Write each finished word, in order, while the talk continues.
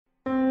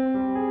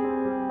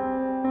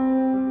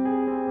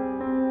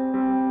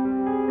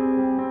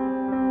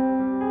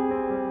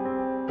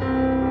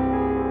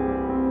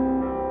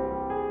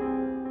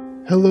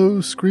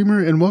Hello,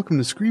 Screamer, and welcome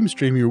to Scream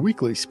Stream, your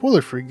weekly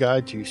spoiler-free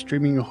guide to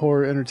streaming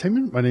horror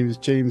entertainment. My name is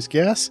James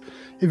Gass.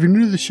 If you're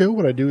new to the show,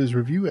 what I do is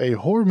review a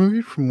horror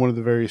movie from one of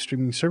the various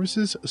streaming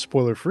services,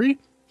 spoiler-free.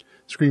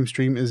 Scream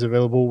Stream is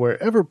available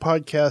wherever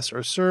podcasts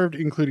are served,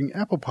 including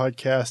Apple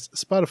Podcasts,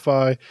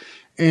 Spotify,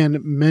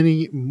 and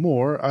many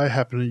more. I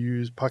happen to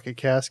use Pocket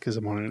Cast because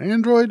I'm on an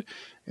Android,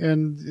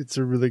 and it's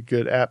a really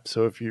good app.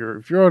 So if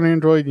you're on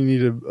Android, you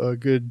need a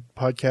good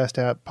podcast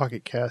app.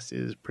 Pocket Cast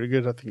is pretty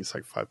good. I think it's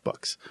like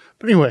 $5.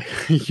 But anyway,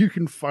 you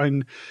can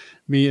find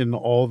me in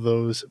all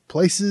those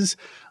places.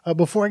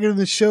 Before I get into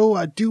the show,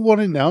 I do want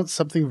to announce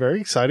something very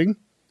exciting.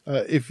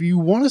 If you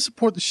want to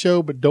support the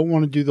show but don't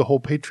want to do the whole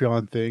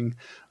Patreon thing,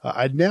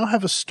 I now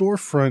have a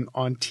storefront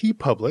on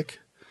TeePublic.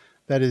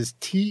 That is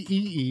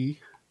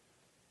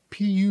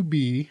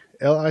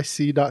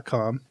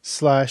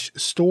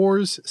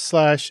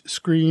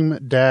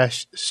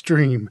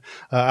TeePublic.com/stores/scream-stream.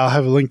 I'll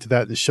have a link to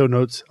that in the show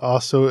notes.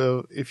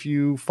 Also, if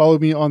you follow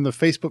me on the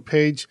Facebook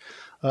page,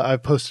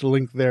 I've posted a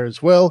link there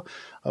as well.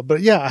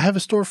 But yeah, I have a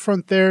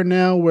storefront there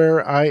now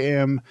where I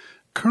am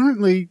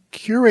currently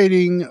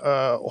curating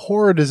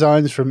horror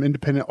designs from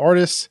independent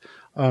artists,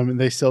 and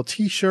they sell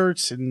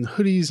t-shirts and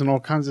hoodies and all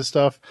kinds of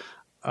stuff.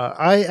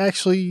 I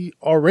actually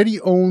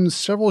already own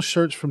several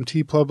shirts from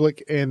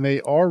TeePublic, and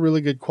they are really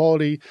good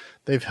quality.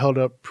 They've held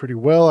up pretty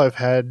well. I've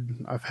had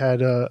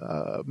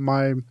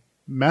my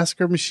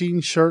Massacre Machine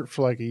shirt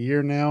for like a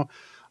year now.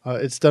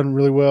 It's done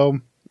really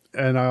well,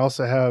 and I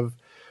also have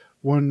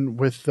one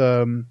with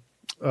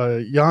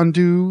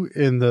Yondu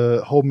in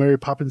the whole Mary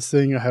Poppins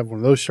thing. I have one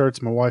of those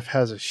shirts. My wife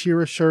has a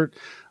She-Ra shirt.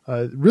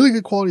 Really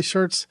good quality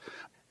shirts.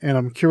 And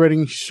I'm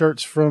curating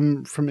shirts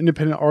from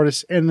independent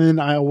artists. And then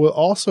I will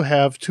also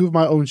have two of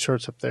my own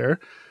shirts up there.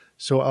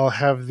 So I'll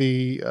have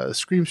the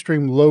Scream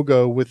Stream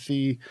logo with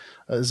the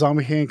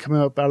zombie hand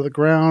coming up out of the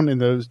ground and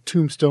the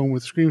tombstone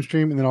with Scream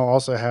Stream. And then I'll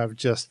also have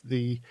just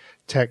the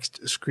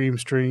text Scream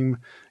Stream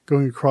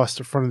going across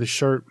the front of the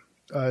shirt.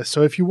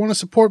 So if you want to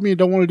support me and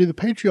don't want to do the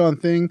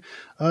Patreon thing,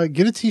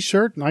 get a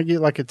t-shirt and I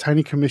get like a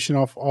tiny commission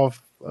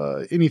off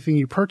anything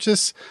you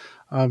purchase.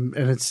 And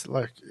it's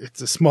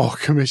a small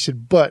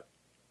commission, but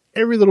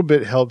every little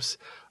bit helps,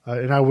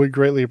 and I would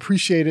greatly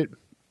appreciate it.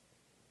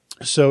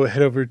 So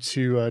head over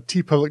to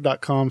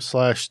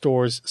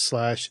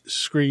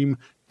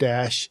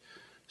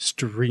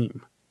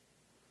tpublic.com/stores/scream-stream.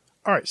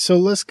 All right, so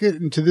let's get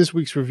into this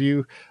week's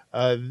review.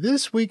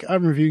 This week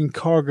I'm reviewing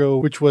Cargo,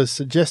 which was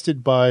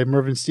suggested by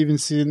Mervyn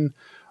Stevenson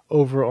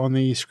over on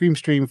the Scream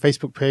Stream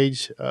Facebook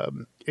page.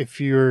 If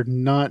you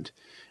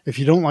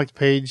don't like the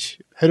page,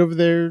 head over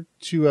there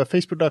to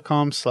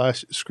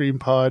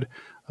facebook.com/screampod.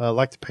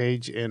 Like the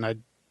page, and I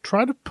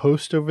try to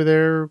post over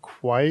there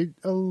quite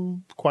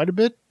a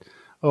bit,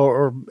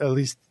 or at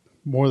least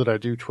more than I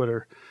do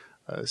Twitter.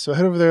 So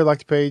head over there, like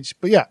the page.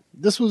 But yeah,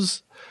 this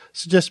was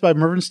suggested by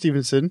Mervyn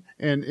Stevenson,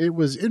 and it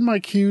was in my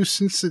queue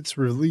since its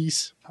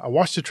release. I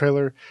watched the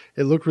trailer.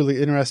 It looked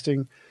really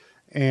interesting.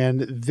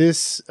 And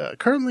this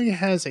currently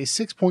has a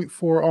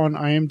 6.4 on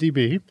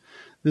IMDb.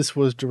 This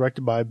was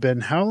directed by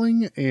Ben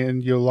Howling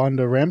and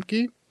Yolanda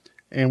Ramke,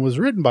 and was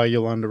written by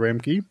Yolanda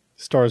Ramke.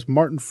 Stars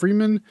Martin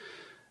Freeman,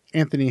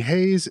 Anthony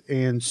Hayes,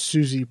 and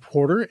Susie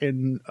Porter.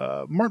 And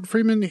Martin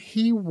Freeman,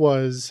 he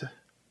was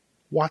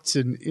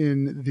Watson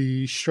in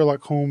the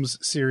Sherlock Holmes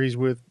series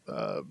with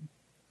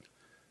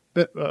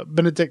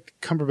Benedict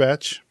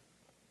Cumberbatch,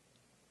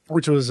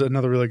 which was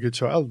another really good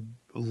show. I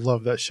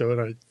love that show, and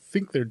I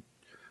think they're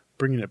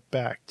bringing it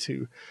back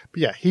too.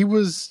 But yeah, he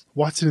was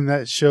Watson in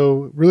that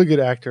show. Really good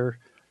actor.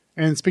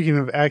 And speaking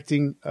of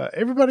acting,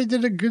 everybody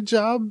did a good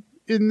job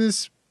in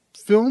this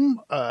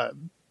film.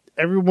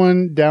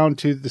 Everyone down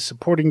to the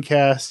supporting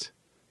cast.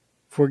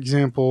 For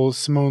example,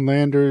 Simone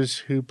Landers,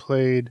 who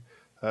played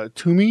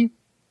Toomey.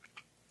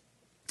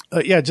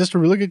 Just a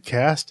really good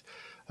cast.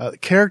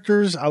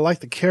 Characters, I like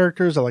the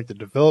characters. I like the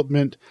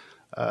development.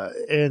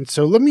 And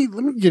so let me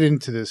get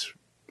into this.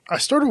 I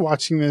started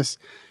watching this,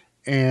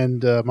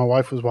 and my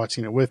wife was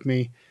watching it with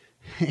me.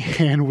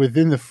 And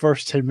within the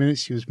first 10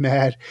 minutes, she was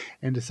mad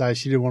and decided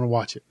she didn't want to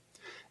watch it.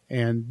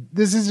 And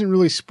this isn't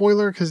really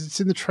spoiler because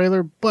it's in the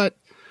trailer, but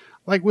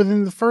like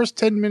within the first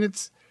 10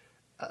 minutes,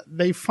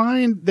 they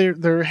find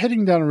they're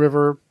heading down a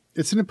river.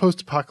 It's in a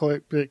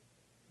post-apocalyptic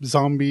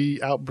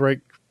zombie outbreak,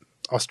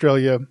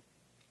 Australia.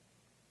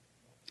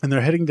 And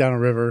they're heading down a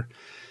river,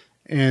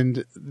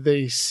 and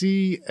they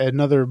see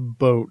another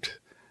boat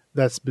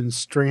that's been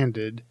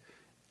stranded.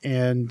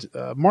 And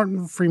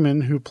Martin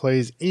Freeman, who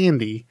plays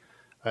Andy,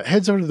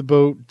 heads over to the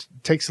boat,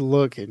 takes a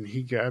look, and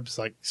he grabs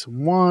like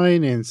some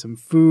wine and some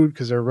food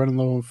because they're running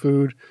low on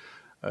food.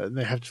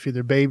 They have to feed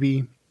their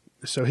baby.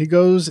 So he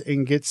goes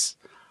and gets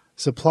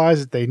supplies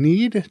that they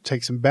need,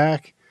 takes them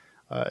back.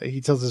 He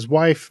tells his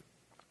wife,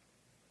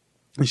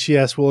 and she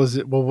asks, was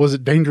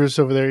it dangerous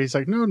over there? He's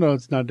like, no,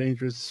 it's not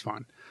dangerous. It's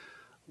fine.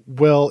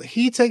 Well,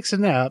 he takes a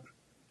nap,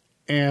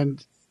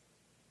 and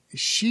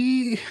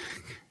she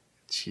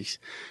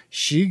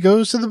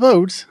goes to the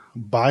boat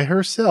by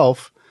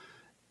herself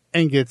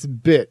and gets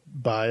bit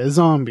by a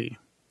zombie.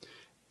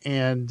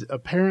 and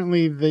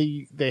apparently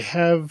they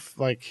have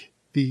like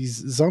these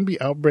zombie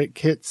outbreak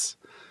kits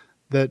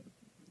that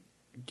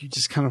you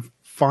just kind of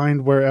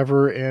find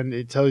wherever, and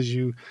it tells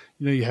you,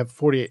 you have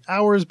 48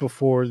 hours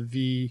before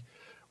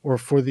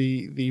for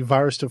the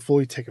virus to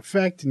fully take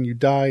effect, and you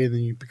die, and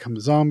then you become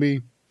a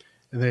zombie.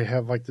 And they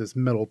have like this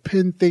metal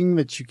pin thing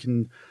that you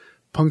can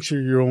puncture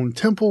your own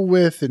temple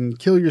with and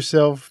kill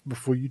yourself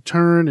before you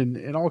turn,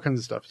 and all kinds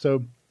of stuff.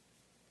 So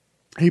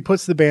he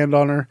puts the band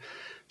on her.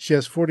 She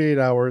has 48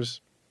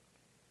 hours.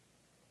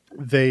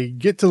 They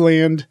get to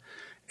land,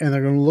 and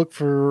they're going to look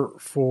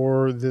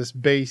for this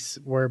base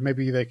where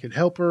maybe they could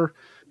help her,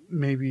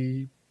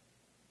 maybe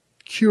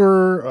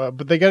cure her,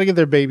 but they got to get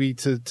their baby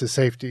to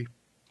safety.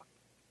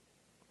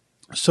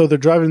 So they're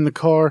driving in the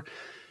car.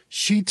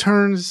 She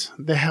turns.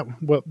 They have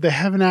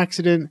an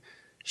accident.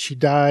 She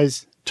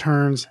dies,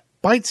 turns,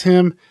 bites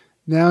him.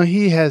 Now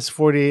he has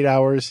 48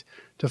 hours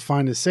to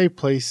find a safe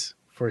place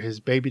for his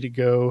baby to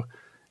go,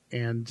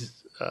 and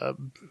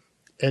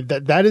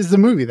that is the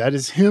movie. That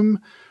is him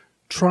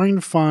trying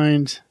to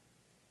find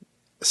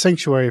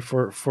sanctuary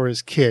for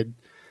his kid.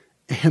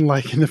 And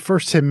like in the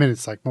first 10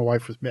 minutes, like my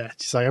wife was mad.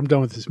 She's like, "I'm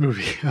done with this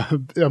movie.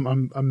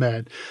 I'm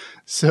mad."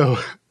 So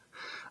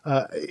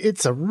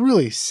it's a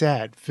really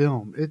sad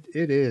film.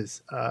 It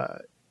is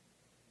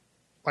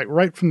like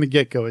right from the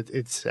get-go.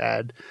 It's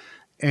sad.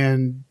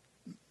 And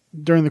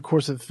during the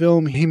course of the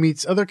film, he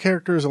meets other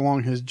characters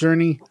along his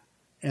journey,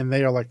 and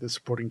they are like the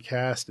supporting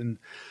cast. And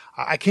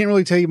I can't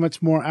really tell you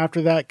much more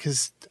after that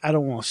because I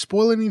don't want to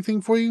spoil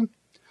anything for you.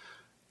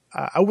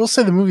 I will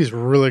say the movie is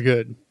really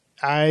good.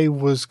 I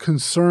was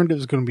concerned it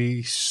was going to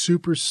be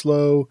super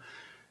slow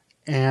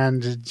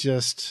and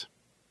just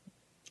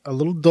a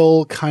little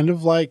dull, kind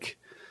of like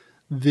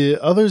the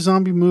other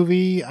zombie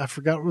movie. I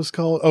forgot what it was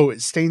called. Oh,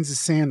 It Stains the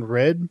Sand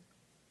Red,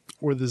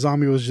 where the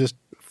zombie was just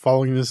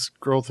following this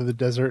girl through the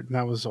desert. And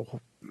that was, I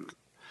don't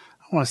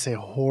want to say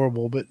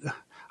horrible, but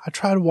I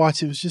tried to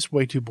watch it. It was just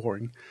way too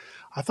boring.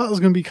 I thought it was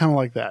going to be kind of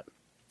like that.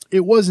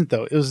 It wasn't,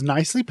 though. It was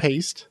nicely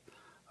paced.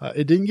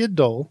 It didn't get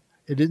dull.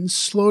 It didn't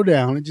slow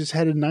down. It just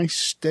had a nice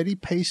steady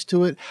pace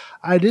to it.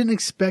 I didn't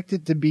expect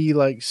it to be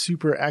like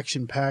super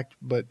action packed,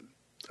 but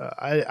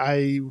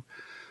I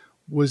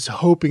was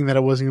hoping that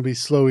it wasn't going to be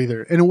slow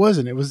either. And it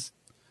wasn't. It was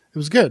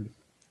good.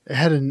 It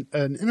had an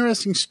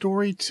interesting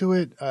story to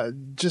it.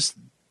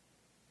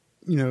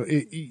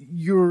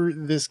 You're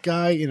this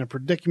guy in a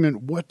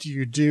predicament. What do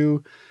you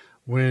do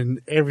when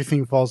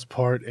everything falls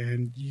apart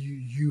and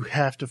you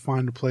have to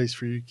find a place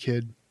for your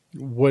kid?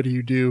 What do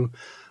you do?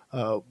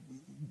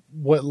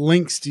 What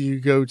links do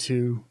you go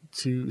to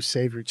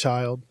save your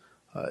child?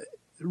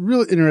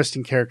 Really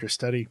interesting character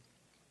study.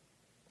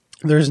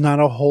 There's not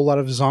a whole lot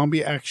of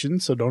zombie action,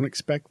 so don't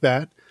expect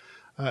that.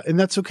 And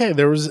that's okay.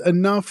 There was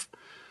enough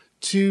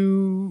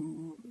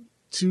to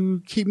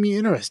keep me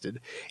interested.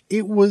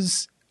 It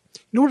was,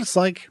 you know what it's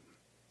like?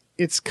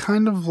 It's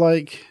kind of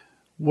like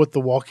what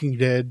The Walking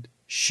Dead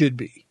should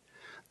be.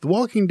 The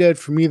Walking Dead,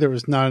 for me, there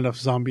was not enough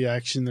zombie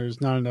action. It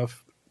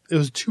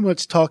was too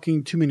much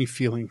talking, too many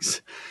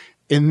feelings.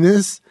 In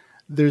this,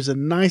 there's a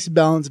nice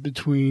balance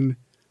between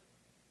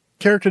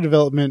character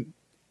development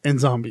and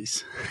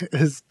zombies.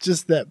 It's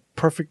just that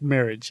perfect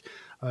marriage.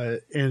 And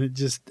it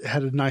just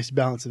had a nice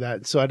balance of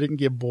that. So I didn't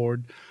get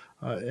bored.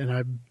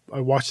 And I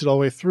watched it all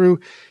the way through.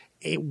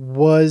 It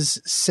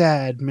was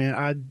sad,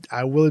 man.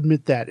 I will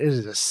admit that. It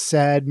is a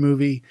sad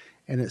movie.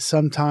 And at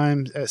some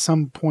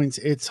points,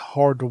 it's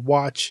hard to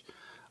watch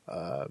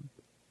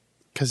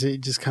because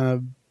it just kind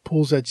of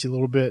pulls at you a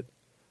little bit.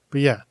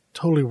 But yeah,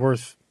 totally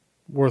worth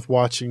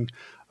watching.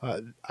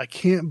 I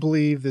can't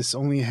believe this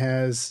only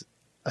has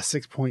a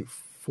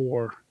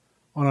 6.4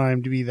 on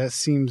IMDb. That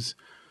seems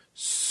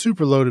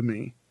super low to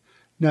me.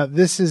 Now,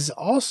 this is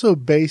also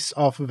based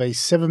off of a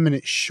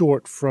 7-minute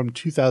short from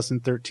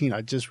 2013.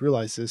 I just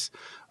realized this.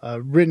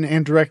 Written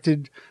and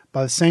directed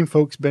by the same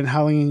folks, Ben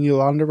Howling and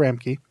Yolanda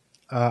Ramke.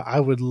 I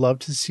would love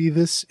to see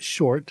this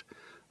short,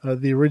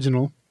 the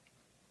original.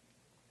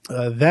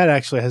 That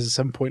actually has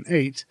a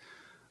 7.8.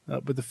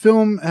 But the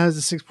film has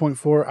a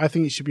 6.4. I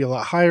think it should be a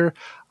lot higher.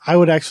 I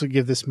would actually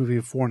give this movie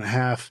a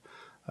 4.5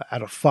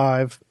 out of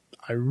 5.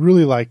 I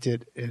really liked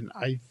it, and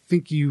I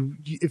think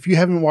if you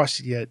haven't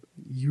watched it yet,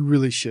 you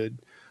really should,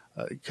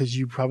 because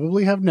you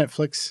probably have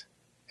Netflix,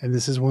 and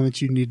this is one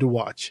that you need to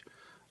watch.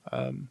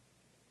 So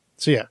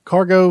yeah,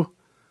 Cargo,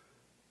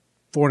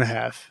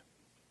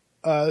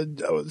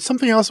 4.5.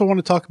 Something else I want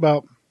to talk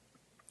about.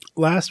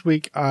 Last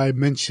week I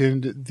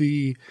mentioned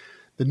the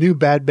new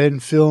Bad Ben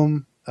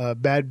film,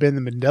 Bad Ben: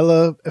 The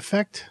Mandela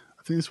Effect.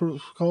 I think that's what it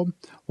was called.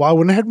 Well, I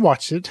went ahead and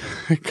watched it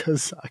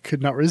because I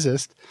could not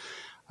resist.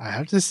 I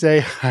have to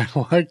say I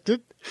liked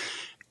it.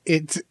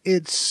 It's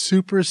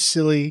super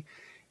silly,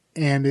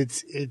 and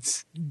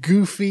it's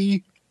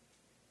goofy,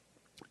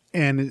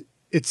 and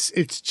it's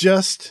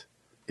just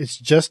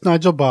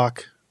Nigel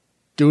Bach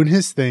doing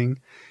his thing,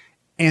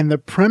 and the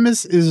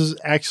premise is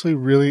actually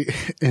really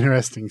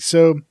interesting.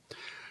 So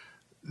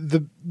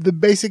the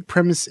basic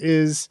premise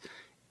is,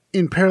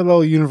 in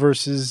parallel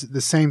universes,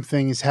 the same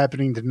thing is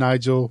happening to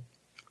Nigel,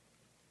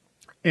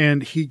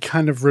 and he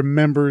kind of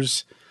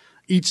remembers,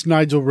 each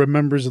Nigel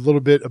remembers a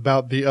little bit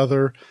about the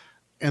other,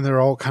 and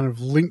they're all kind of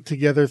linked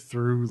together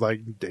through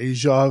like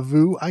deja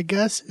vu, I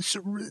guess.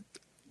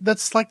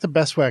 That's like the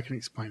best way I can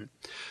explain it.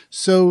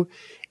 So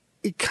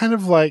it kind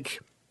of like,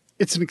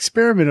 it's an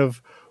experiment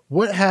of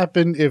what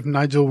happened if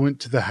Nigel went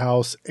to the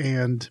house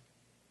and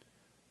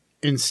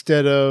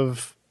instead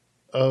of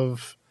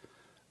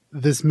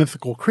this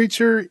mythical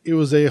creature, it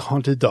was a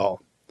haunted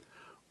doll.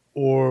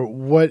 Or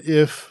what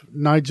if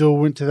Nigel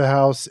went to the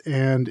house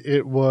and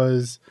it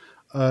was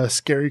a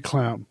scary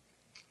clown?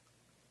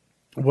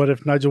 What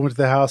if Nigel went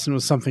to the house and it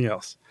was something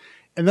else?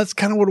 And that's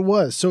kind of what it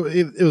was. So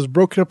it was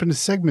broken up into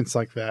segments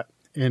like that.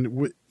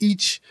 And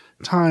each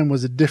time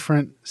was a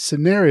different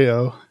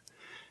scenario.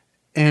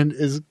 And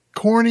as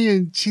corny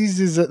and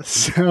cheesy as it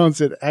sounds,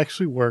 it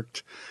actually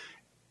worked.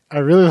 I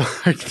really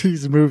like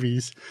these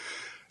movies.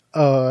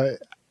 I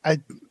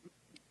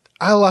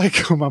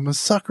like them. I'm a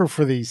sucker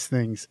for these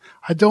things.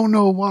 I don't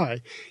know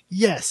why.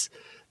 Yes,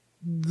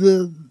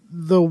 the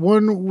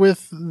one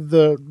with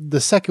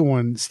the second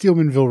one,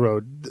 Steelmanville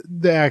Road,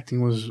 the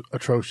acting was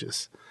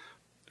atrocious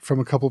from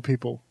a couple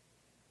people.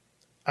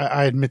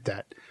 I admit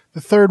that. The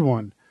third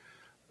one,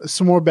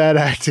 some more bad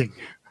acting.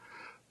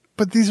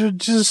 But these are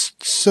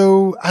just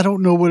so, I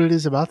don't know what it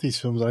is about these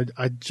films.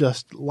 I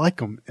just like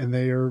them, and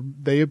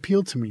they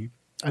appeal to me.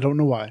 I don't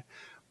know why.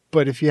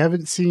 But if you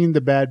haven't seen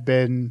the Bad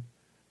Ben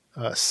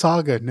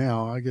saga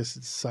now, I guess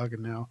it's saga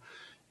now,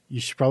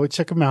 you should probably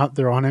check them out.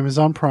 They're on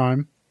Amazon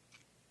Prime.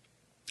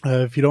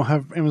 If you don't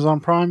have Amazon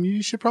Prime,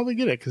 you should probably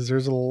get it because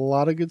there's a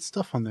lot of good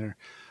stuff on there.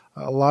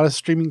 A lot of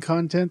streaming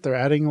content. They're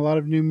adding a lot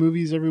of new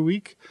movies every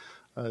week.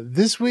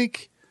 This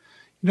week,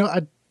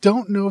 I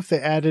don't know if they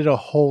added a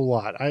whole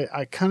lot.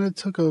 I kind of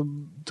took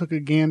a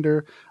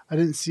gander. I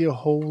didn't see a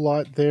whole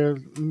lot there.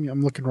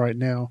 I'm looking right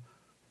now.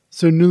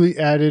 So newly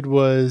added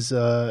was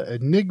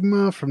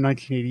Enigma from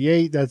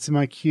 1988. That's in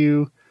my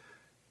queue.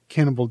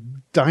 Cannibal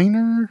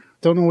Diner.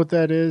 Don't know what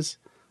that is.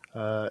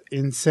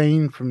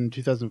 Insane from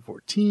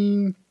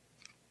 2014.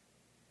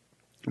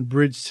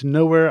 Bridge to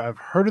Nowhere. I've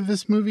heard of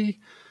this movie.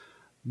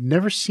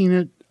 Never seen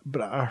it,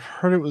 but I've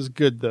heard it was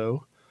good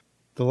though.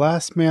 The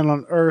Last Man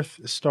on Earth,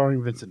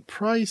 starring Vincent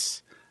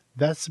Price.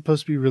 That's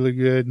supposed to be really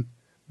good.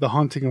 The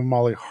Haunting of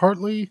Molly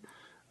Hartley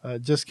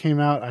just came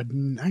out. I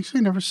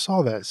actually never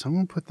saw that, so I'm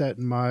going to put that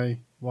in my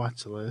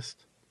watch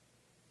list.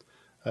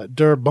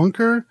 Der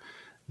Bunker.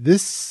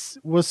 This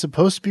was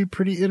supposed to be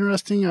pretty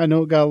interesting. I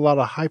know it got a lot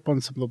of hype on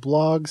some of the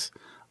blogs,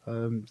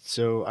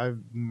 so I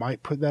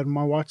might put that in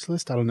my watch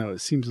list. I don't know. It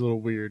seems a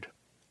little weird.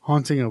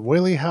 Haunting of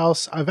Whaley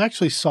House. I've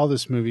actually saw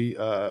this movie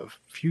a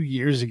few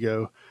years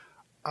ago.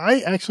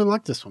 I actually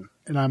like this one,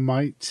 and I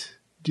might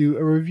do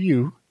a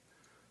review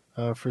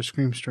for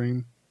Scream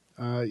Stream.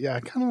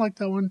 I kind of like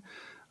that one.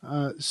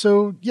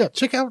 So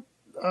check out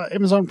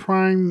Amazon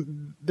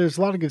Prime. There's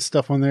a lot of good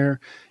stuff on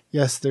there.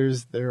 Yes,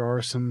 there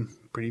are some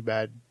pretty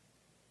bad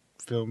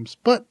films,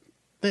 but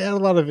they add a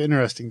lot of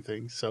interesting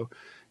things. So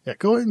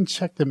go ahead and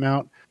check them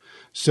out.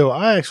 So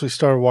I actually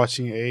started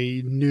watching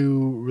a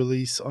new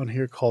release on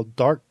here called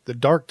The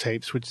Dark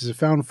Tapes, which is a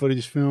found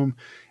footage film.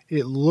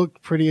 It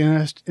looked pretty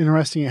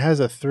interesting. It has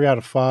a 3 out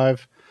of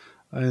 5,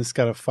 and it's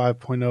got a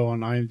 5.0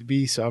 on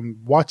IMDb. So I'm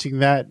watching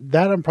that.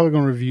 That I'm probably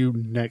going to review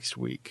next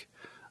week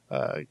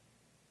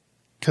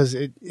because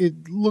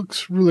it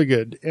looks really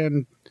good.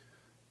 And,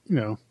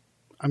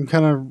 I'm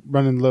kind of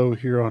running low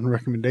here on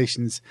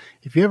recommendations.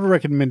 If you have a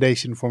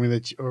recommendation for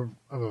me of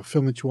a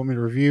film that you want me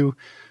to review,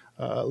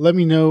 let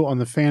me know on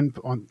the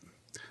Facebook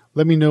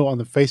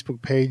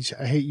page.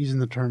 I hate using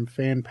the term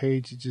fan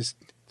page. It's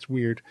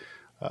weird.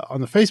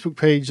 On the Facebook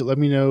page, let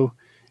me know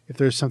if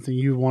there's something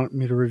you want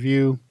me to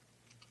review,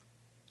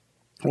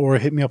 or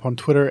hit me up on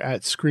Twitter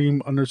at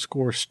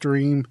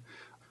 @scream_stream.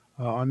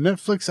 On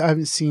Netflix, I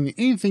haven't seen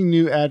anything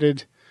new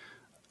added.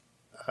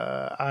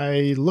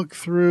 I looked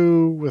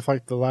through with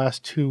like the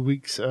last 2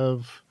 weeks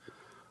of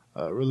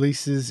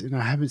releases, and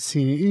I haven't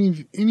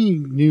seen any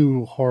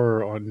new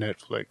horror on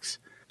Netflix,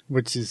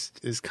 which is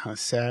kind of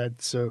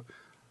sad. So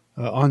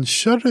on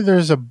Shudder,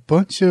 there's a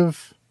bunch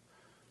of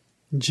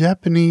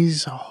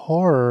Japanese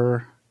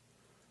horror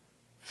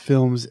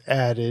films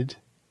added.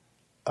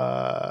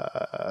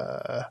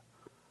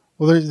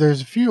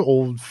 There's a few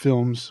old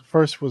films.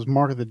 First was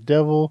Mark of the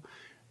Devil.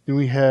 Then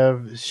we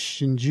have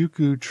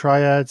Shinjuku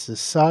Triad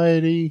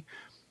Society,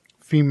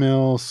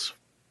 Female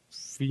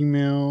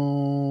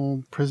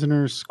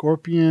Prisoner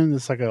Scorpion.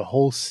 It's like a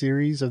whole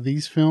series of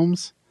these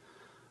films.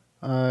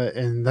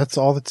 And that's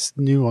all that's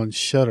new on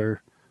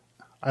Shudder.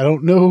 I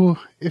don't know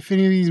if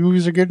any of these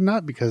movies are good or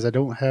not because I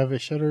don't have a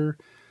Shudder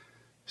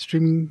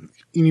streaming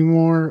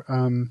anymore.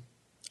 I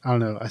don't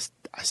know. I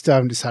still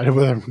haven't decided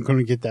whether I'm going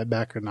to get that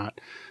back or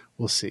not.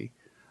 We'll see.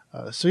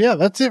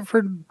 That's it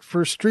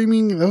for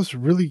streaming. That was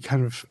really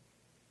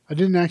I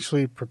didn't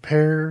actually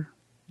prepare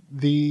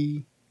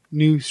the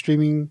new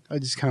streaming. I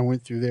just kind of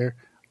went through there,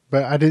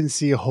 but I didn't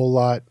see a whole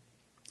lot,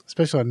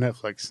 especially on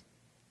Netflix.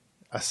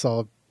 I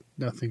saw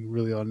nothing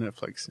really on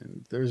Netflix,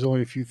 and there's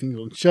only a few things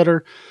on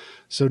Shudder,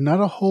 so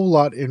not a whole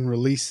lot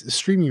in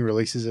streaming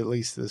releases, at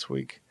least this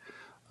week.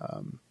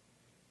 But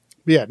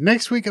yeah,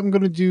 next week I'm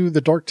going to do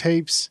the Dark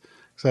Tapes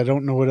because I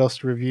don't know what else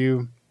to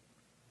review.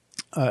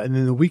 And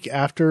then the week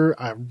after,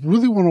 I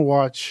really want to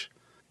watch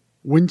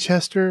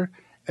Winchester,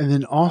 and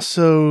then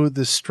also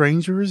The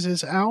Strangers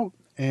is out,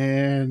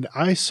 and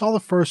I saw the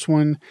first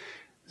one.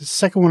 The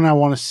second one I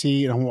want to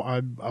see, and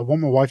I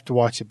want my wife to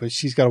watch it, but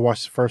she's got to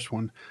watch the first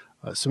one.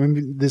 So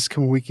maybe this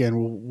coming weekend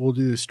we'll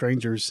do The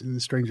Strangers and The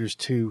Strangers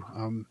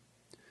 2.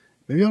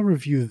 Maybe I'll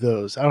review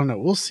those. I don't know.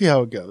 We'll see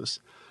how it goes.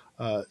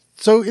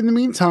 So in the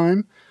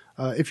meantime,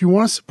 if you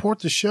want to support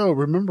the show,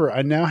 remember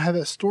I now have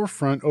that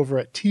storefront over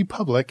at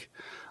TeePublic,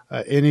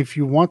 and if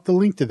you want the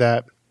link to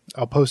that,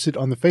 I'll post it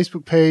on the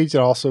Facebook page.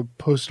 I'll also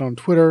post it on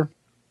Twitter.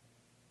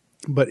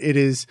 But it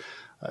is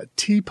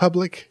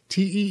TeePublic,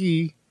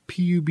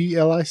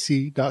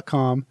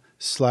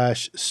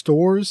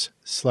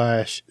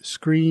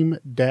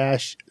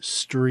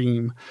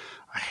 TeePublic.com/stores/scream-stream.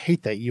 I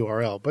hate that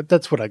URL, but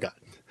that's what I got.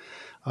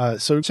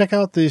 So check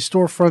out the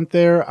storefront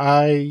there.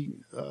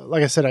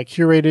 Like I said, I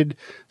curated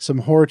some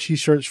horror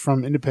t-shirts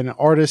from independent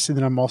artists, and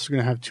then I'm also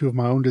going to have 2 of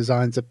my own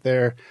designs up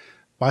there.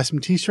 Buy some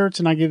t-shirts,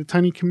 and I get a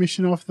tiny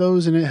commission off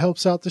those, and it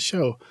helps out the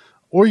show.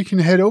 Or you can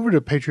head over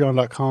to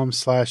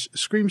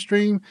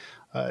patreon.com/screamstream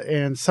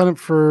and sign up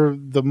for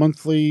the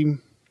monthly,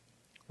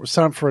 or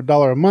sign up for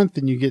 $1 a month,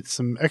 and you get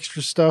some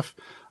extra stuff.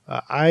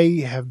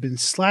 I have been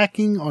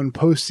slacking on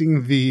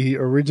posting the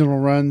original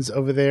runs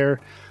over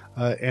there,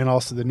 and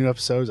also the new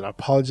episodes, and I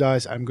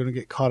apologize. I'm going to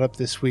get caught up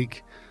this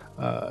week.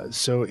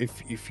 So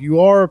if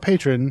you are a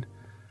patron,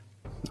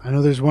 I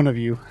know there's one of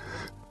you.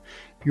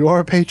 If you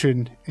are a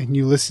patron and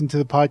you listen to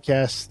the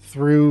podcast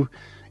through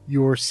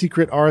your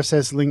secret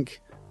RSS link,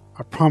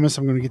 I promise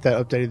I'm going to get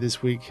that updated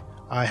this week.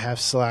 I have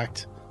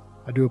slacked.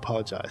 I do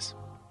apologize.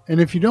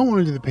 And if you don't want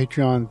to do the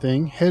Patreon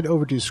thing, head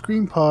over to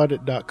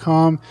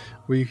screampod.com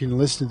where you can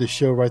listen to the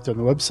show right there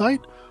on the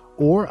website.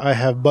 Or I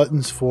have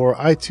buttons for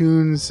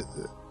iTunes,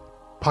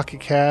 Pocket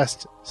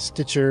Cast,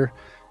 Stitcher,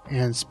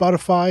 and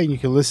Spotify, and you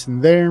can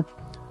listen there.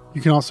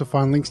 You can also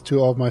find links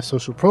to all of my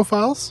social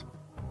profiles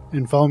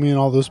and follow me in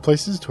all those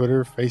places: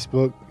 Twitter,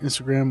 Facebook,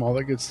 Instagram, all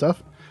that good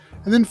stuff.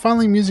 And then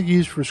finally, music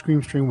used for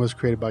Scream Stream was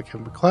created by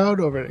Kevin MacLeod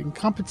over at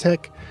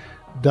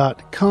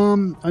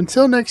Incompetech.com.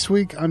 Until next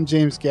week, I'm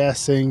James Gass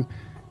saying,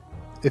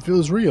 if it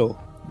was real,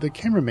 the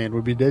cameraman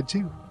would be dead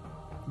too.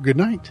 Good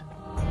night.